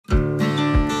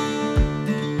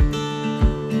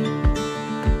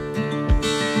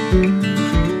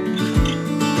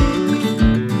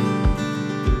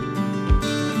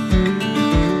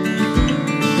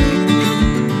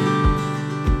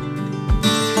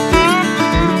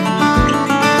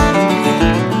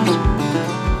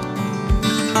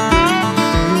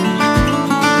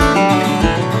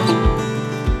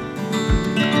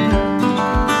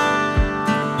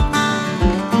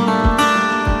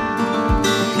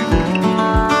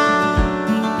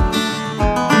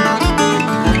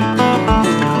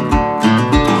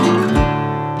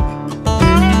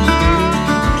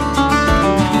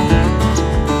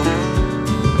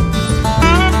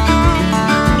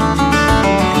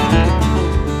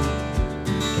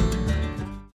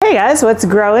guys, what's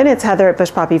growing? It's Heather at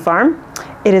Bush Poppy Farm.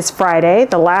 It is Friday,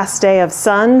 the last day of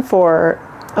sun for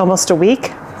almost a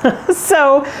week.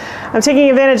 So I'm taking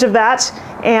advantage of that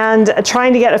and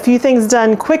trying to get a few things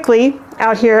done quickly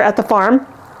out here at the farm.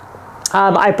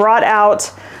 I brought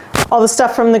out all the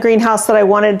stuff from the greenhouse that I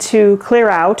wanted to clear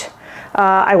out.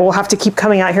 I will have to keep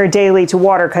coming out here daily to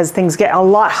water because things get a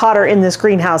lot hotter in this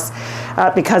greenhouse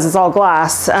because it's all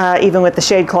glass, even with the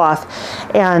shade cloth.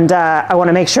 And I want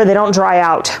to make sure they don't dry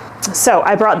out. So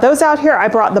I brought those out here. I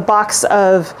brought the box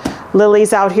of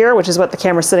lilies out here, which is what the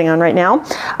camera's sitting on right now,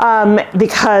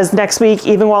 because next week,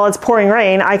 even while it's pouring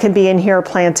rain, I can be in here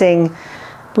planting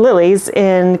lilies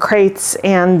in crates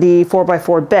and the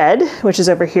 4x4 bed, which is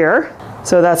over here.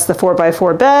 So that's the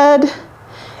 4x4 bed.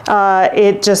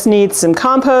 It just needs some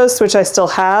compost, which I still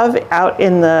have out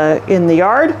in the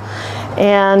yard,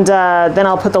 and then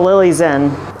I'll put the lilies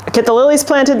in. Get the lilies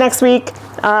planted next week.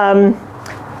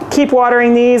 Keep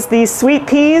watering these. These sweet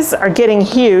peas are getting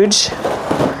huge.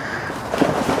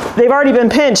 They've already been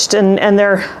pinched and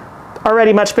they're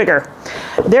already much bigger.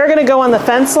 They're going to go on the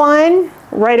fence line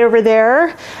right over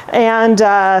there, and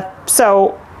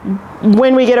so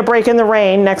when we get a break in the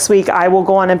rain next week, I will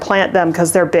go on and plant them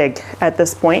because they're big at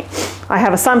this point. I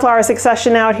have a sunflower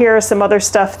succession out here, some other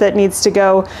stuff that needs to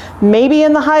go maybe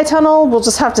in the high tunnel. We'll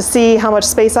just have to see how much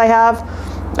space I have.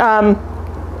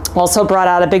 Also brought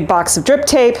out a big box of drip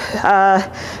tape.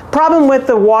 Problem with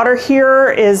the water here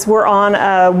is we're on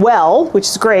a well, which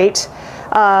is great.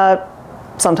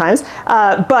 Sometimes,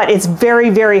 but it's very,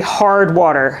 very hard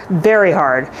water, very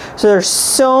hard. So there's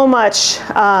so much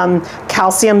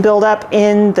calcium buildup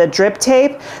in the drip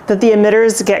tape that the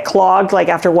emitters get clogged like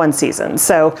after one season.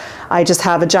 So I just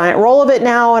have a giant roll of it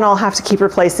now and I'll have to keep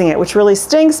replacing it, which really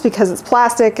stinks because it's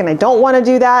plastic and I don't want to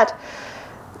do that,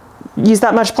 use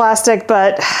that much plastic,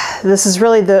 but this is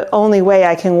really the only way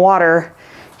I can water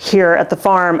here at the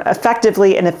farm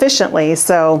effectively and efficiently.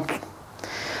 So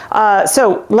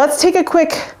let's take a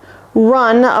quick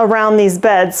run around these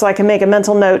beds so I can make a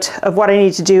mental note of what I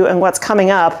need to do and what's coming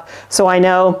up so I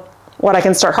know what I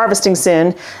can start harvesting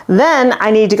soon. Then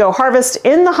I need to go harvest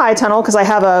in the high tunnel because I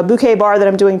have a bouquet bar that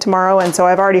I'm doing tomorrow, and so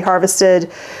I've already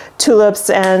harvested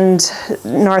tulips and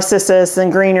narcissus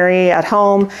and greenery at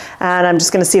home, and I'm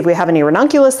just going to see if we have any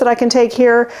ranunculus that I can take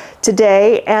here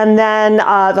today. And then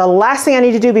the last thing I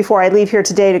need to do before I leave here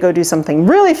today to go do something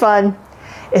really fun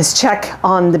is check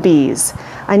on the bees.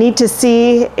 I need to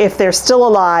see if they're still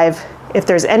alive, if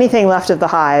there's anything left of the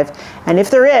hive, and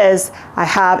if there is, I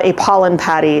have a pollen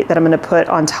patty that I'm going to put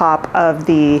on top of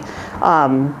the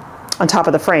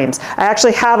frames. I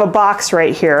actually have a box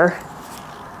right here.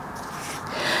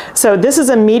 So this is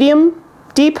a medium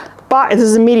deep box. This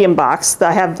is a medium box.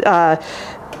 I have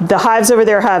the hives over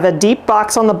there have a deep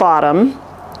box on the bottom,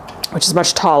 which is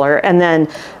much taller, and then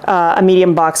a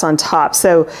medium box on top.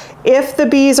 So if the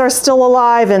bees are still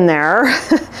alive in there,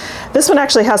 this one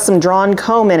actually has some drawn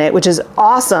comb in it, which is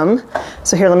awesome.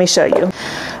 So here, let me show you.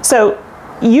 So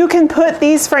you can put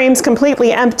these frames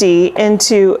completely empty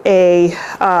into a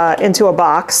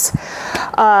box,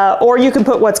 or you can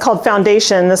put what's called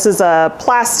foundation. This is a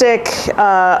plastic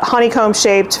honeycomb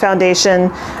shaped foundation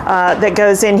that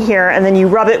goes in here, and then you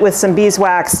rub it with some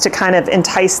beeswax to kind of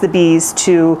entice the bees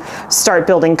to start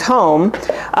building comb.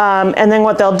 And then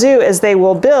what they'll do is they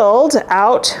will build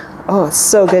out. Oh, it's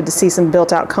so good to see some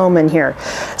built out comb in here.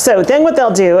 So then what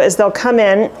they'll do is they'll come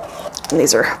in, and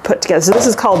these are put together. So this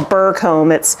is called burr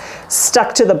comb. It's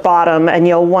stuck to the bottom, and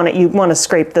you want to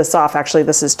scrape this off. Actually,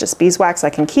 this is just beeswax I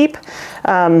can keep.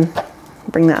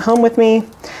 Bring that home with me.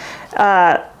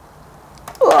 And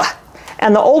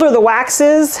the older the wax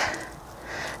is,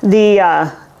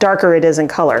 the darker it is in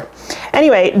color.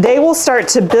 Anyway, they will start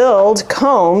to build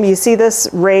comb. You see this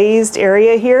raised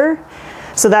area here?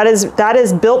 So that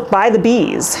is built by the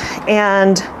bees,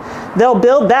 and they'll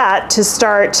build that to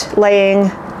start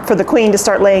laying, for the queen to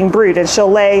start laying brood, and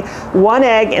she'll lay one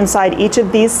egg inside each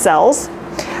of these cells.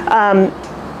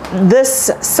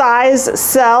 This size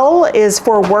cell is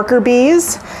for worker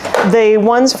bees. The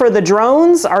ones for the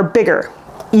drones are bigger.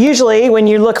 Usually when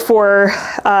you look for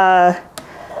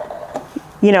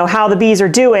you know, how the bees are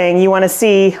doing, you want to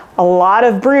see a lot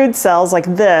of brood cells like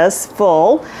this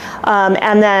full,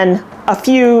 and then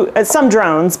some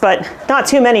drones, but not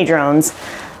too many drones.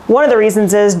 One of the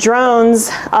reasons is drones,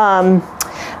 the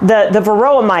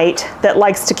varroa mite that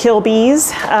likes to kill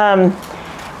bees,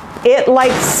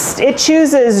 it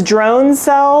chooses drone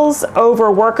cells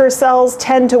over worker cells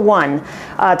 10 to 1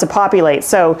 to populate.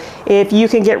 So if you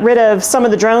can get rid of some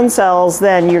of the drone cells,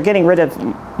 then you're getting rid of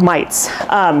mites.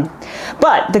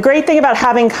 But the great thing about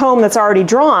having comb that's already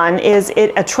drawn is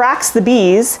it attracts the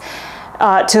bees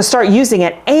to start using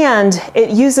it, and it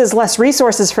uses less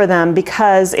resources for them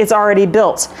because it's already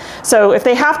built. So if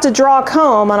they have to draw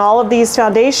comb on all of these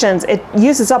foundations, it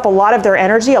uses up a lot of their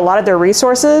energy, a lot of their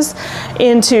resources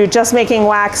into just making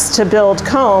wax to build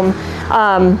comb,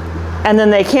 and then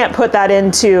they can't put that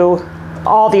into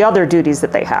all the other duties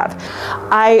that they have.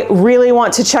 I really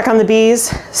want to check on the bees,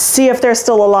 see if they're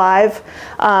still alive.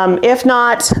 If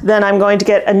not, then I'm going to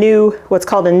get a new, what's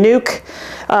called a nuke,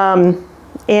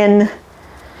 in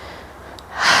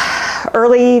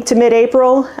early to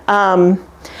mid-April,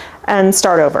 and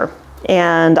start over.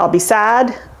 And I'll be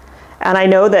sad, and I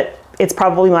know that it's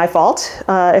probably my fault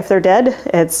if they're dead.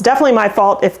 It's definitely my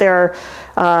fault if they're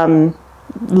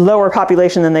lower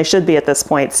population than they should be at this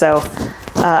point. So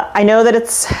I know that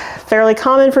it's fairly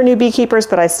common for new beekeepers,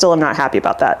 but I still am not happy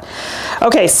about that.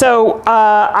 Okay, so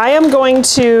I am going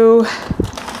to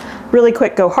really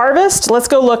quick go harvest. Let's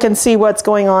go look and see what's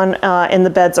going on in the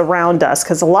beds around us,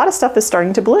 because a lot of stuff is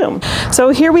starting to bloom. So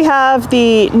here we have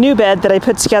the new bed that I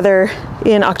put together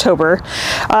in October.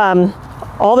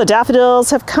 All the daffodils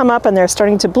have come up and they're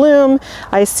starting to bloom.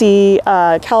 I see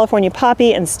California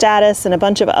poppy and statice and a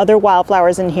bunch of other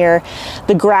wildflowers in here.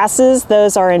 The grasses,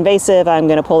 those are invasive. I'm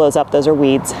gonna pull those up, those are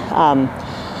weeds.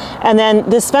 And then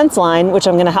this fence line, which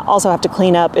I'm gonna also have to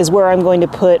clean up, is where I'm going to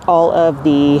put all of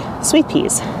the sweet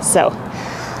peas. So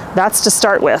that's to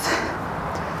start with.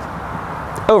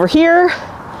 Over here,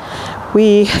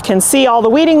 we can see all the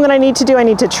weeding that I need to do. I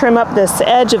need to trim up this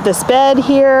edge of this bed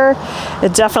here.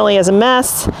 It definitely is a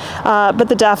mess, but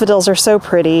the daffodils are so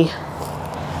pretty.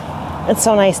 It's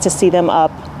so nice to see them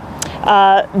up.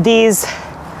 These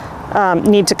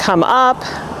need to come up.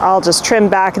 I'll just trim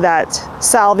back that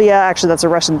salvia. Actually, that's a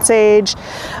Russian sage.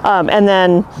 And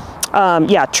then,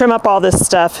 yeah, trim up all this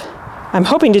stuff. I'm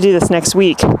hoping to do this next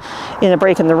week in a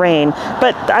break in the rain.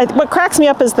 But what cracks me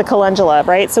up is the calendula,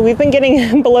 right? So we've been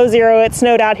getting below zero. It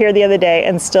snowed out here the other day,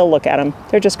 and still look at them.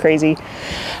 They're just crazy.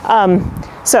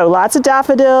 So lots of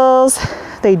daffodils.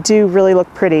 They do really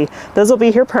look pretty. Those will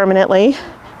be here permanently,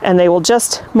 and they will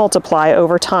just multiply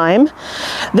over time.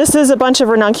 This is a bunch of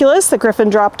ranunculus that Griffin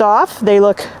dropped off. They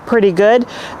look pretty good.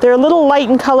 They're a little light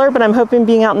in color, but I'm hoping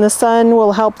being out in the sun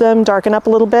will help them darken up a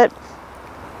little bit.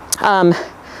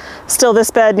 Still,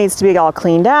 this bed needs to be all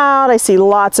cleaned out. I see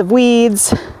lots of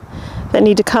weeds that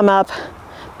need to come up,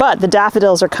 but the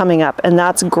daffodils are coming up, and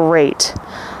that's great.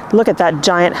 Look at that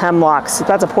giant hemlock. So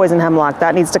that's a poison hemlock.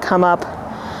 That needs to come up.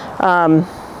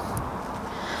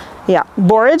 Yeah,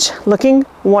 borage looking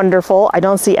wonderful. I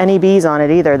don't see any bees on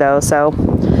it either though, so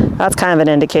that's kind of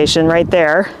an indication right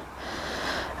there.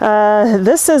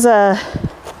 This is a,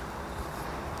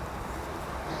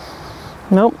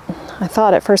 nope, I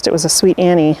thought at first it was a Sweet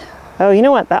Annie. Oh, you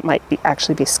know what? That might be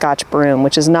actually be Scotch broom,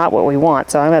 which is not what we want.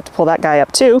 So I'm gonna have to pull that guy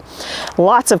up too.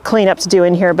 Lots of cleanup to do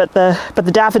in here, but the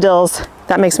daffodils,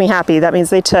 that makes me happy. That means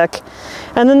they took.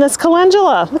 And then this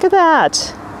calendula, look at that.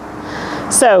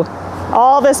 So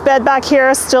all this bed back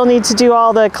here still need to do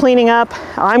all the cleaning up.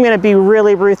 I'm gonna be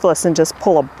really ruthless and just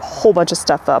pull a whole bunch of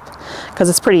stuff up because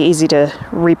it's pretty easy to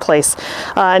replace.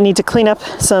 I need to clean up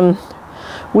some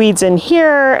weeds in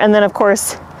here, and then of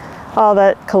course all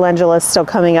that calendula is still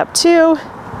coming up too.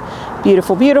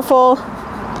 Beautiful, beautiful.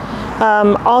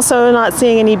 Also not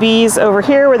seeing any bees over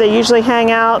here where they usually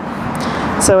hang out.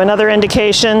 So another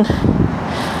indication.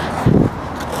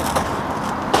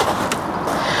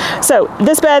 So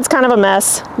this bed's kind of a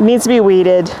mess, needs to be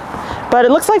weeded, but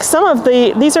it looks like some of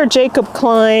these are Jacob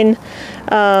Klein,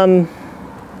 I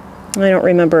don't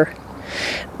remember,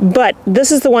 but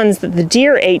this is the ones that the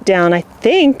deer ate down. I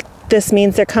think this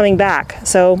means they're coming back,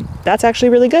 so that's actually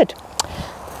really good.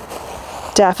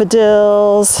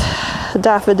 Daffodils,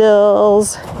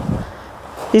 daffodils.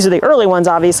 These are the early ones,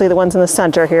 obviously, the ones in the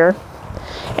center here,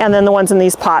 and then the ones in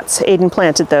these pots. Aiden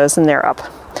planted those and they're up.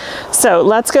 So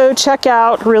let's go check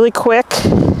out really quick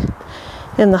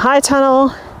in the high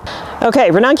tunnel. Okay,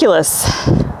 ranunculus.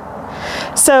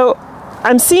 So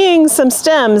I'm seeing some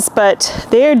stems, but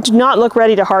they do not look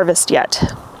ready to harvest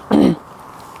yet.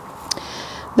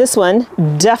 This one,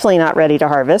 definitely not ready to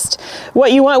harvest.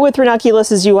 What you want with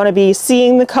ranunculus is you want to be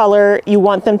seeing the color. You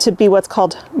want them to be what's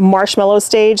called marshmallow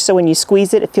stage. So when you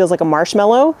squeeze it, it feels like a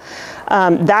marshmallow.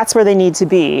 That's where they need to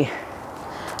be.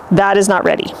 That is not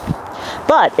ready.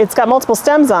 But it's got multiple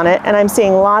stems on it, and I'm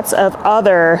seeing lots of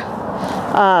other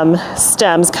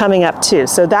stems coming up too.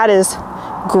 So that is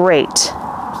great.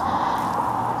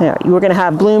 We're going to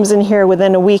have blooms in here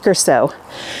within a week or so.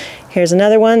 Here's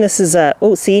another one. This is a,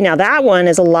 oh, see, now that one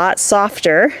is a lot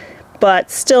softer,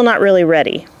 but still not really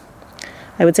ready.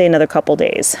 I would say another couple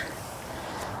days.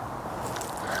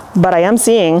 But I am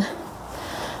seeing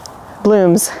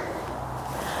blooms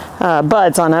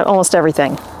buds on almost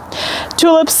everything.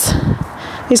 Tulips,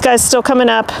 these guys still coming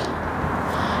up.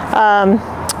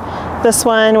 This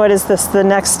one, what is this? The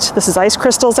next, this is ice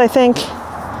crystals, I think.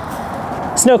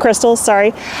 Snow crystals,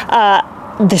 sorry.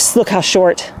 This, look how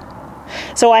short.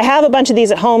 So I have a bunch of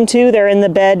these at home too. They're in the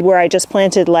bed where I just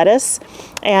planted lettuce,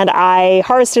 and I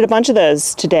harvested a bunch of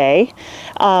those today,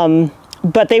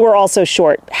 but they were also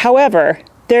short. However,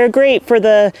 they're great for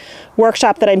the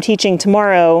workshop that I'm teaching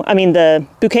tomorrow, I mean the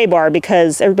bouquet bar,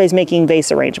 because everybody's making vase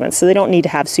arrangements, so they don't need to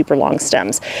have super long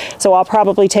stems. So I'll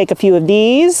probably take a few of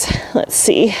these. Let's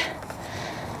see.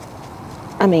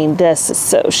 I mean, this is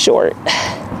so short.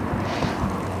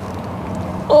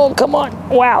 Oh, come on.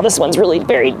 Wow, this one's really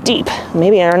very deep.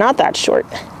 Maybe they're not that short.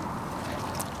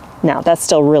 No, that's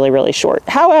still really, really short.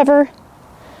 However,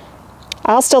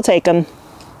 I'll still take them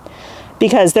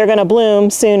because they're gonna bloom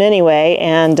soon anyway,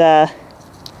 and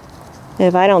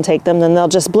if I don't take them, then they'll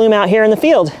just bloom out here in the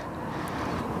field.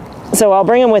 So I'll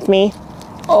bring them with me.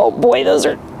 Oh boy, those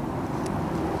are,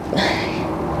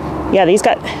 yeah, these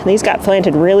got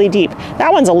planted really deep.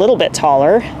 That one's a little bit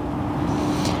taller.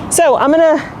 So I'm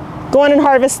gonna go on and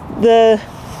harvest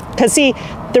because see,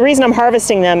 the reason I'm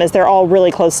harvesting them is they're all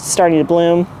really close to starting to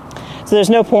bloom. So there's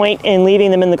no point in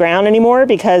leaving them in the ground anymore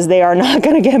because they are not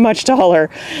gonna get much taller.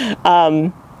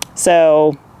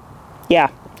 So yeah,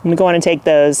 I'm gonna go on and take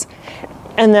those.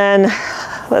 And then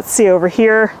let's see over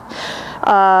here.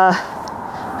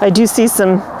 I do see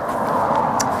some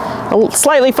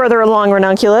slightly further along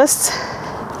ranunculus.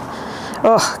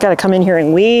 Oh, gotta come in here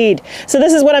and weed. So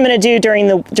this is what I'm gonna do during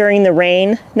the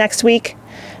rain next week,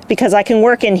 because I can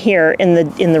work in here in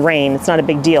the rain. It's not a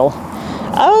big deal.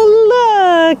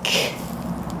 Oh, look!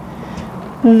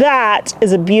 That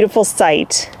is a beautiful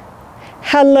sight.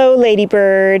 Hello,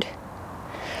 ladybird.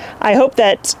 I hope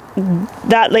that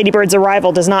ladybird's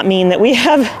arrival does not mean that we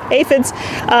have aphids.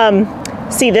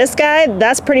 See this guy?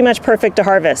 That's pretty much perfect to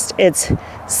harvest. It's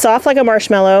soft like a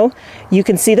marshmallow. You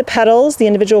can see the petals, the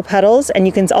individual petals, and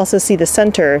you can also see the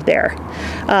center there.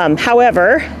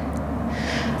 However,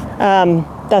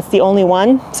 that's the only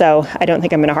one, so I don't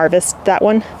think I'm gonna harvest that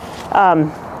one.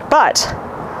 But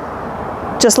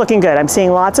just looking good. I'm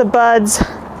seeing lots of buds.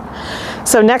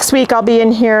 So next week I'll be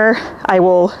in here. I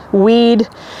will weed.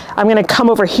 I'm gonna come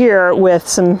over here with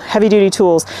some heavy duty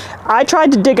tools. I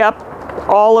tried to dig up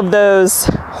all of those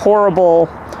horrible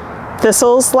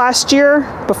thistles last year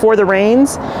before the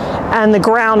rains, and the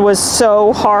ground was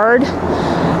so hard.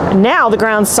 Now the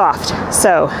ground's soft,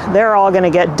 so they're all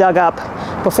gonna get dug up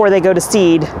before they go to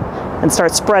seed and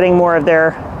start spreading more of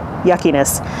their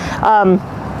yuckiness.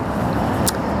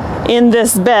 In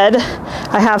this bed,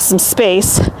 I have some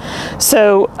space.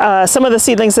 So some of the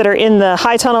seedlings that are in the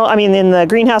high tunnel, I mean in the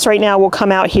greenhouse right now, will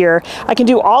come out here. I can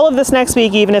do all of this next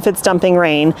week, even if it's dumping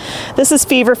rain. This is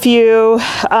feverfew,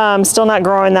 still not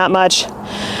growing that much.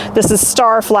 This is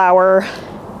starflower,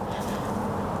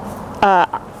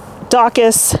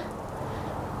 Daucus,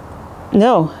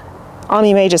 no,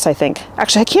 Amimagus, I think.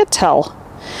 Actually, I can't tell.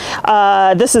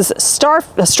 This is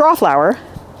strawflower,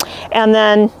 and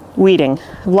then weeding,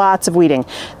 lots of weeding.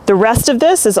 The rest of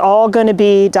this is all going to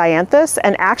be dianthus,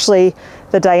 and actually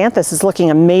the dianthus is looking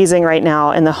amazing right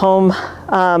now in the home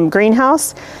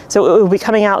greenhouse, so it will be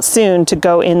coming out soon to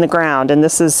go in the ground, and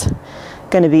this is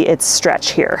going to be its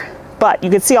stretch here. But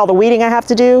you can see all the weeding I have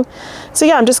to do. So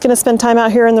yeah, I'm just going to spend time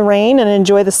out here in the rain and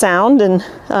enjoy the sound, and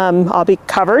I'll be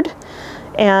covered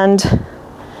and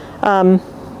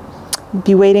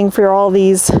be waiting for all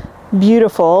these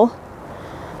beautiful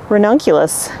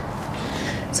ranunculus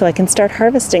so I can start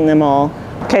harvesting them all.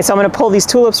 Okay, so I'm gonna pull these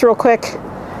tulips real quick.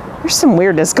 There's some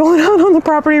weirdness going on the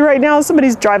property right now.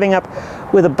 Somebody's driving up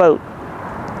with a boat.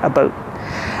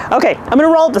 Okay, I'm gonna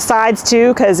roll up the sides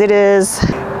too, because it is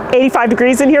 85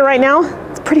 degrees in here right now.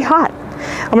 It's pretty hot.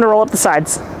 I'm gonna roll up the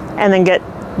sides and then get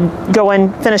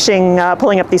going, finishing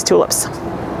pulling up these tulips.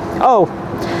 Oh,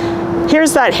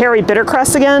 here's that hairy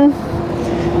bittercress again.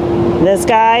 This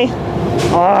guy,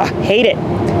 oh, hate it.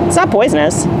 It's not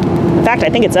poisonous. In fact, I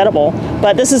think it's edible,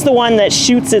 but this is the one that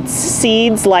shoots its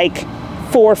seeds like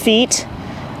 4 feet.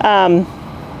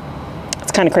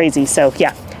 It's kind of crazy, so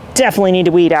yeah, definitely need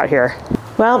to weed out here.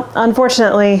 Well,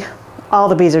 unfortunately, all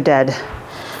the bees are dead.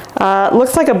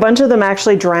 Looks like a bunch of them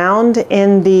actually drowned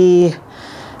in the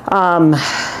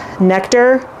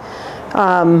nectar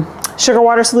sugar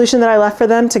water solution that I left for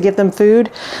them to give them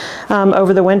food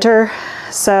over the winter.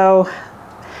 So,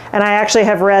 and I actually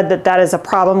have read that that is a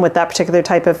problem with that particular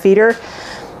type of feeder,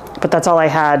 but that's all I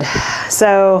had.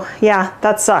 So yeah,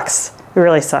 that sucks. It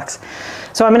really sucks.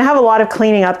 So I'm gonna have a lot of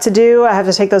cleaning up to do. I have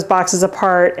to take those boxes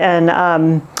apart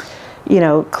and you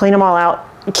know, clean them all out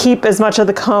keep as much of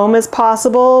the comb as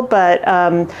possible, but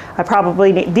I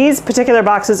probably need, these particular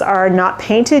boxes are not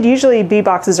painted. Usually bee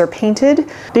boxes are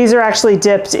painted. These are actually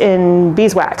dipped in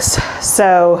beeswax.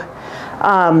 So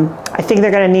I think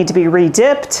they're gonna need to be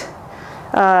re-dipped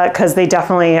because they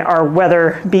definitely are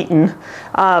weather beaten.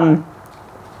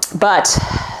 But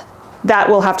that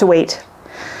will have to wait.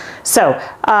 So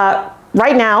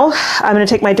right now, I'm gonna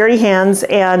take my dirty hands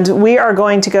and we are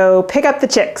going to go pick up the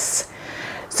chicks.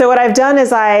 So what I've done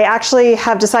is I actually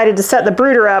have decided to set the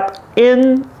brooder up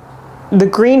in the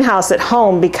greenhouse at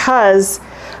home because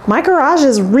my garage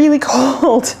is really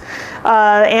cold.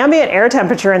 Ambient air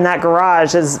temperature in that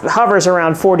garage hovers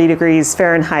around 40 degrees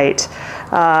Fahrenheit.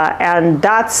 And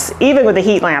that's, even with a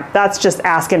heat lamp, that's just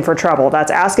asking for trouble.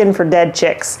 That's asking for dead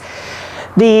chicks.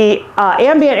 The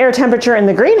ambient air temperature in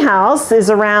the greenhouse is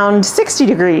around 60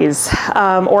 degrees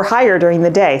or higher during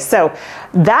the day. So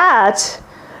that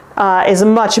is a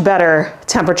much better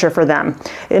temperature for them.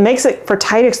 It makes it for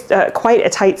quite a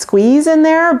tight squeeze in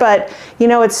there, but you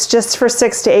know, it's just for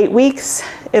 6 to 8 weeks.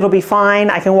 It'll be fine.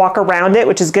 I can walk around it,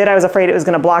 which is good. I was afraid it was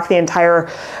going to block the entire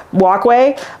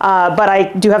walkway, but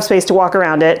I do have space to walk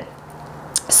around it.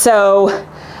 So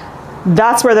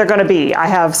that's where they're going to be. I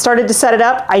have started to set it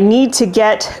up. I need to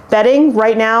get bedding.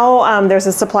 Right now, there's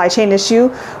a supply chain issue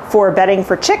for bedding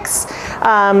for chicks,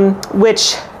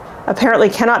 which apparently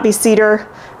cannot be cedar.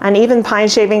 And even pine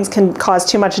shavings can cause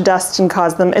too much dust and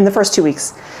cause them, in the first 2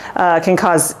 weeks, can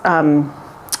cause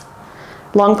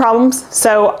lung problems.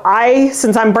 So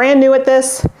since I'm brand new at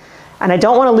this, and I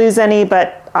don't want to lose any,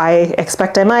 but I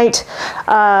expect I might,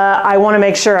 I want to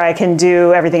make sure I can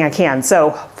do everything I can.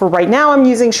 So for right now, I'm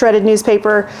using shredded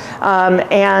newspaper,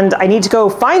 and I need to go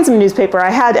find some newspaper. I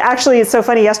had actually, it's so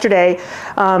funny, yesterday,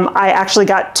 I actually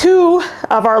got 2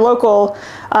 of our local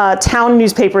town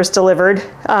newspapers delivered,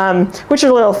 which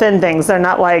are little thin things. They're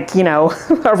not like, you know,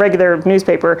 a regular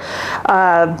newspaper,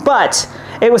 but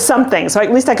it was something. So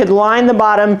at least I could line the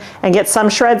bottom and get some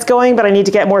shreds going, but I need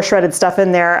to get more shredded stuff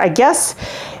in there. I guess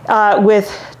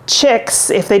with chicks,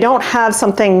 if they don't have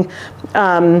something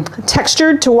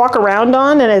textured to walk around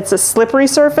on and it's a slippery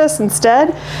surface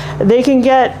instead, they can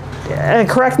get,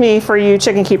 correct me for you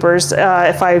chicken keepers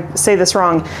if I say this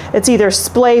wrong, it's either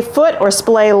splay foot or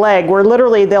splay leg, where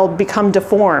literally they'll become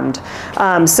deformed.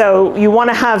 So you want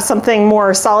to have something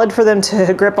more solid for them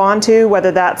to grip onto,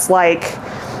 whether that's like,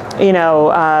 you know,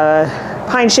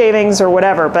 pine shavings or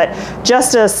whatever, but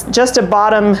just a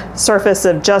bottom surface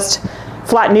of just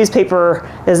flat newspaper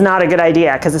is not a good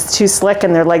idea because it's too slick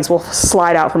and their legs will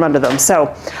slide out from under them.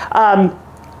 So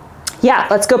yeah,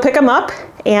 let's go pick them up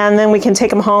and then we can take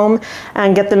them home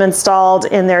and get them installed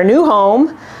in their new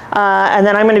home. And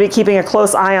then I'm going to be keeping a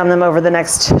close eye on them over the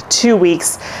next 2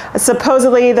 weeks.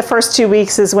 Supposedly the first 2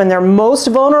 weeks is when they're most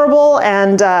vulnerable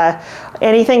and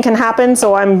anything can happen,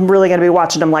 so I'm really going to be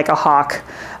watching them like a hawk.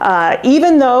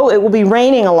 Even though it will be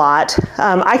raining a lot,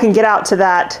 I can get out to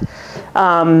that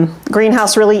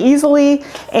greenhouse really easily,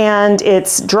 and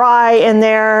it's dry in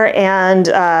there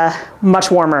and much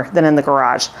warmer than in the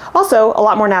garage. Also, a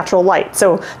lot more natural light,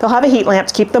 so they'll have a heat lamp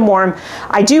to keep them warm.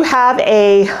 I do have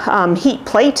a heat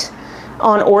plate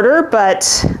on order,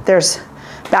 but there's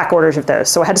back orders of those,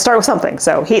 so I had to start with something,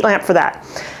 so heat lamp for that.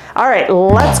 All right,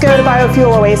 let's go to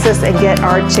Biofuel Oasis and get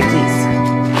our chickies.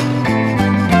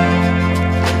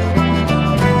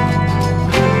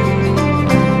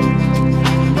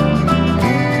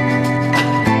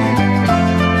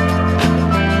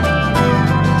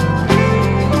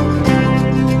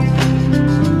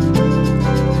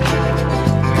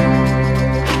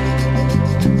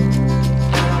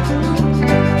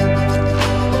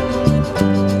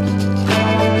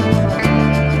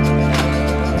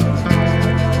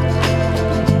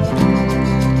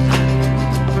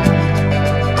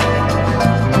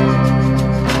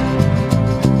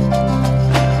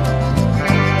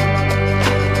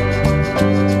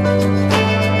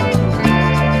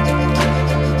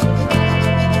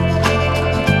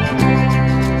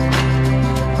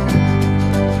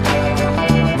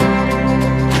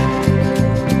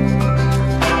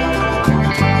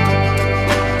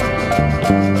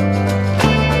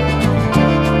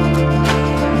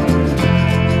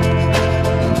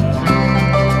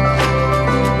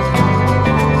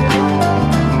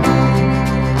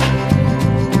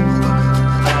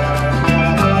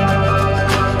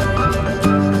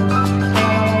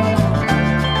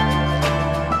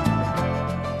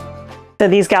 So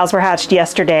these gals were hatched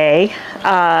yesterday,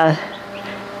 and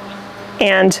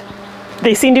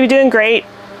they seem to be doing great.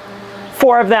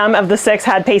 4 of them, of the 6,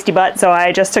 had pasty butt, so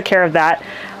I just took care of that.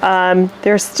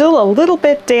 There's still a little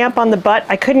bit damp on the butt.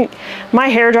 My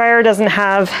hair dryer doesn't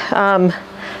have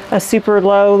a super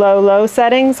low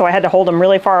setting, so I had to hold them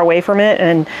really far away from it,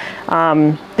 and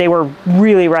they were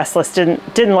really restless,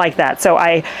 didn't like that. So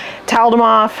I toweled them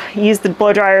off, used the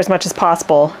blow dryer as much as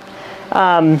possible.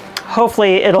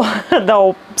 Hopefully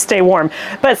they'll stay warm.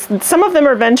 But some of them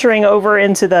are venturing over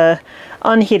into the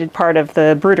unheated part of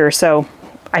the brooder, so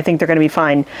I think they're going to be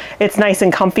fine. It's nice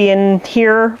and comfy in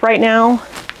here right now.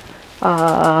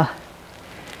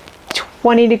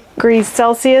 20 degrees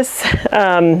Celsius.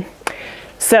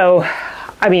 So,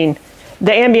 I mean,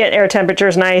 the ambient air temperature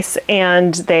is nice,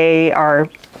 and they are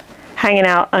hanging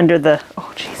out under the,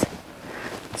 oh geez,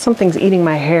 something's eating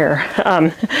my hair.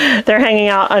 They're hanging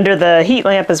out under the heat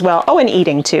lamp as well. Oh, and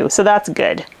eating too, so that's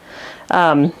good.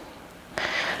 But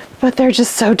they're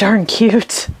just so darn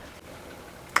cute.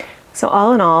 So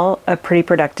all in all, a pretty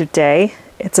productive day.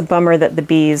 It's a bummer that the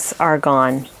bees are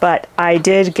gone, but I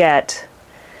did get,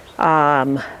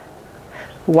 while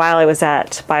I was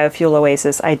at Biofuel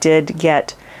Oasis, I did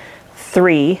get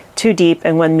 3, 2 deep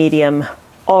and 1 medium,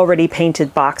 already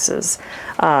painted boxes.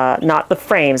 Not the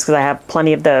frames, because I have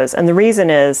plenty of those. And the reason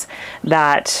is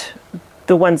that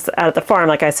the ones out at the farm,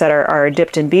 like I said, are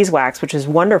dipped in beeswax, which is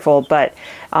wonderful, but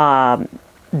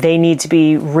they need to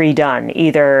be redone.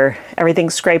 Either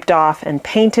everything's scraped off and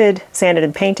painted, sanded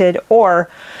and painted, or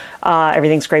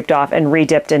everything's scraped off and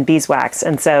re-dipped in beeswax.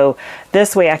 And so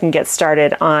this way I can get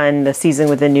started on the season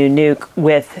with the new Nuke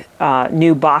with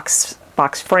new box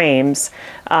frames,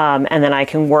 and then I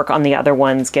can work on the other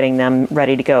ones, getting them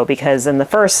ready to go, because in the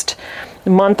first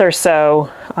month or so,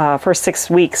 first 6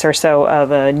 weeks or so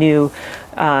of a new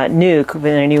Nuke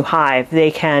with a new hive,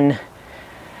 they can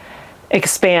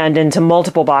expand into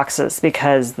multiple boxes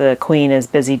because the queen is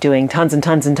busy doing tons and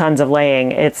tons and tons of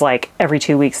laying. It's like every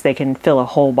 2 weeks they can fill a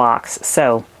whole box,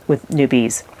 so with new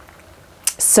bees.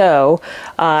 So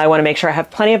I want to make sure I have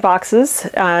plenty of boxes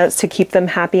to keep them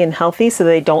happy and healthy so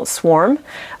they don't swarm.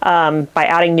 By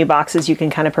adding new boxes, you can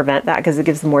kind of prevent that because it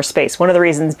gives them more space. One of the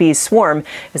reasons bees swarm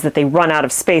is that they run out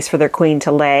of space for their queen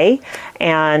to lay,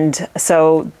 and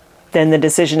so then the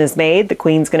decision is made, the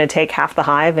queen's going to take half the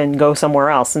hive and go somewhere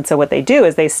else. And so what they do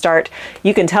is they start,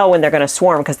 you can tell when they're going to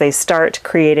swarm because they start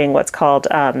creating what's called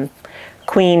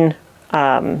queen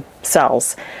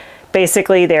cells.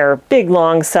 Basically, they're big,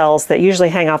 long cells that usually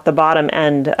hang off the bottom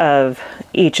end of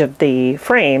each of the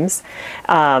frames,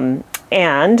 and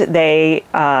they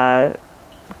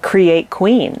create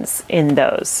queens in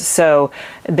those. So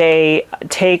they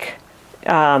take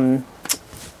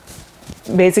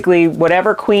basically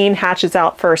whatever queen hatches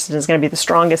out first and is going to be the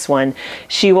strongest one,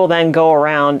 she will then go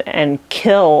around and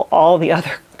kill all the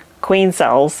other queen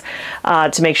cells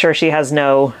to make sure she has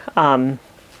no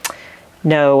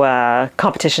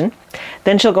competition.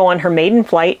 Then she'll go on her maiden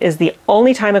flight. Is the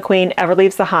only time a queen ever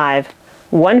leaves the hive.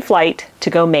 1 flight to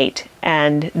go mate,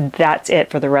 and that's it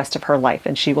for the rest of her life.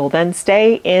 And she will then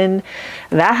stay in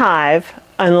that hive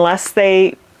unless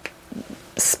they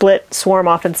swarm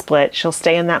off and split. She'll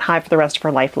stay in that hive for the rest of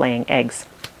her life laying eggs.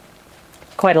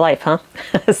 Quite a life, huh?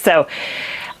 So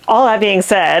all that being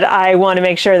said, I want to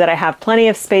make sure that I have plenty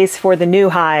of space for the new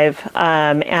hive,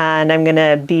 and I'm going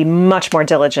to be much more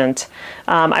diligent.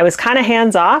 I was kind of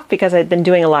hands-off because I'd been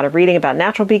doing a lot of reading about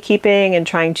natural beekeeping and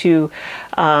trying to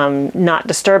not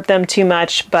disturb them too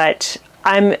much, but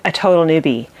I'm a total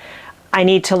newbie. I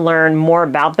need to learn more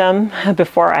about them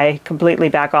before I completely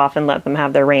back off and let them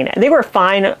have their reign. They were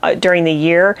fine during the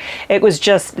year. It was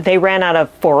just they ran out of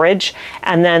forage,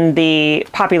 and then the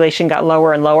population got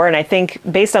lower and lower. And I think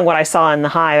based on what I saw in the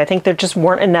hive, I think there just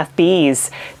weren't enough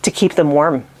bees to keep them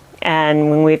warm. And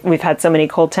when we've had so many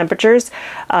cold temperatures,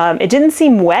 it didn't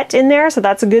seem wet in there, so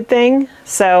that's a good thing.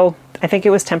 So I think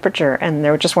it was temperature, and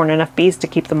there just weren't enough bees to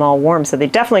keep them all warm, so they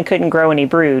definitely couldn't grow any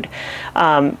brood.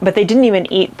 But they didn't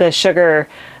even eat the sugar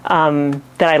that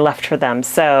I left for them,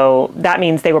 so that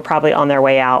means they were probably on their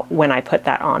way out when I put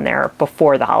that on there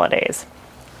before the holidays.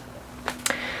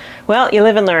 Well, you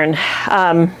live and learn.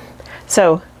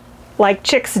 So like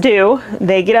chicks do,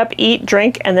 they get up, eat,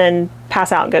 drink, and then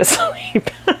pass out and go to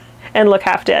sleep. And look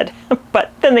half dead,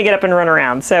 but then they get up and run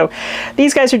around. So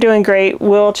these guys are doing great.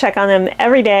 We'll check on them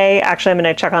every day. Actually, I'm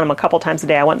going to check on them a couple times a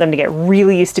day. I want them to get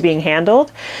really used to being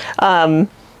handled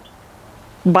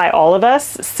by all of us,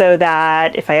 so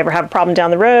that if I ever have a problem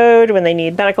down the road when they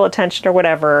need medical attention or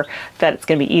whatever, that it's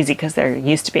going to be easy because they're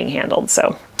used to being handled.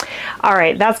 So all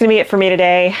right, that's going to be it for me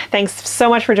today. Thanks so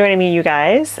much for joining me, you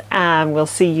guys. We'll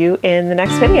see you in the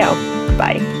next video.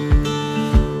 Bye.